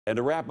And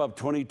to wrap up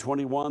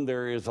 2021,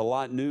 there is a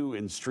lot new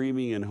in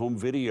streaming and home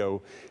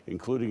video,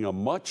 including a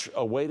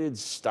much-awaited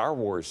Star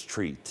Wars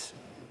treat.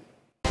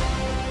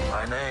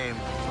 My name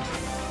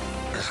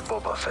is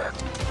Boba Fett.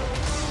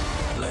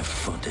 Left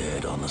for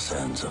dead on the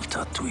sands of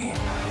Tatooine.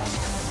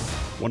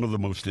 One of the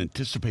most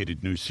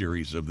anticipated new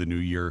series of the new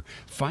year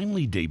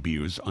finally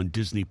debuts on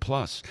Disney+.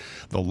 The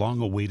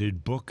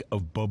long-awaited Book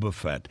of Boba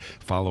Fett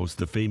follows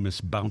the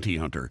famous bounty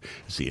hunter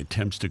as he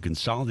attempts to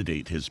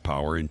consolidate his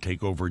power and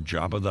take over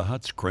Jabba the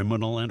Hutt's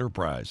criminal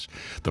enterprise.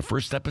 The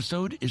first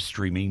episode is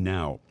streaming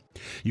now.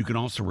 You can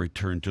also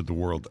return to the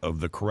world of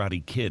The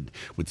Karate Kid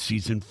with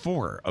Season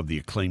 4 of the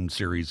acclaimed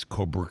series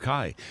Cobra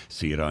Kai.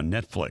 See it on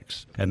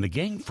Netflix. And the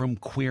gang from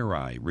Queer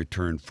Eye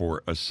return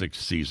for a 6th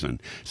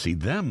season. See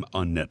them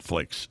on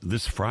Netflix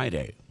this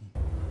Friday.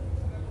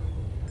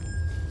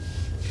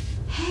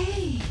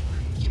 Hey,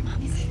 your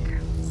mommy's big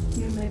girl.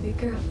 You're my big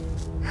girl.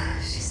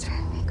 She's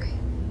driving me crazy.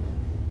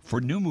 For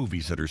new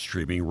movies that are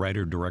streaming,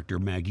 writer-director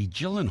Maggie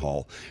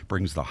Gyllenhaal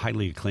brings the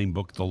highly acclaimed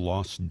book The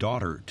Lost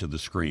Daughter to the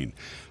screen.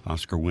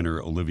 Oscar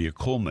winner Olivia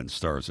Colman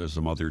stars as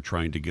a mother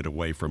trying to get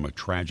away from a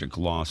tragic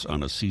loss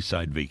on a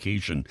seaside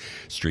vacation.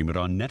 Stream it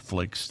on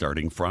Netflix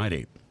starting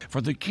Friday.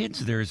 For the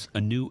kids, there's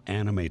a new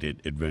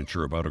animated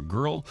adventure about a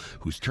girl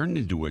who's turned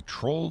into a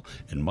troll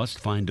and must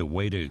find a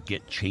way to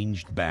get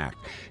changed back.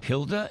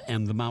 Hilda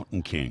and the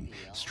Mountain King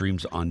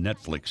streams on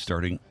Netflix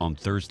starting on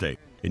Thursday.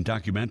 In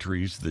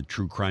documentaries, the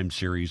true crime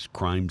series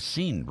Crime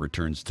Scene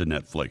returns to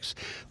Netflix.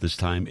 This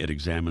time it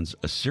examines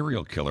a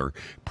serial killer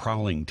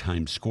prowling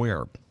Times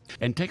Square.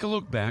 And take a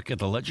look back at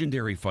the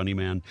legendary funny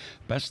man,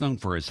 best known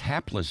for his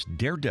hapless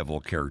daredevil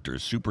character,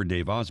 Super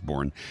Dave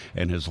Osborne,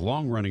 and his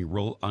long-running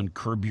role on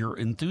Curb Your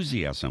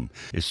Enthusiasm,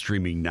 is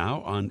streaming now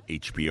on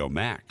HBO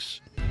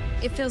Max.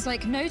 It feels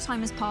like no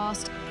time has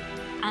passed,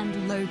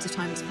 and loads of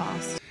time has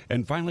passed.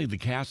 And finally, the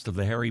cast of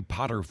the Harry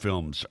Potter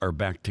films are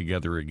back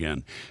together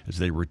again as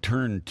they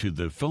return to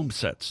the film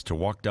sets to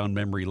walk down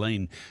memory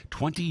lane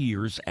 20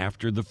 years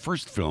after the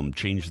first film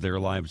changed their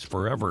lives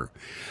forever.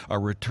 A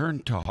Return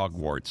to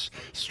Hogwarts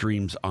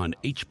streams on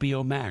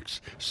HBO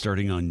Max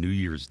starting on New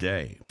Year's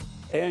Day.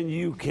 And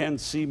you can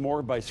see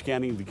more by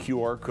scanning the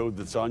QR code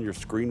that's on your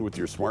screen with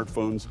your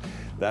smartphones.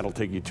 That'll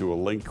take you to a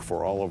link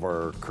for all of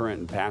our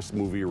current and past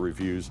movie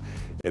reviews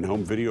and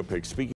home video picks. Speaking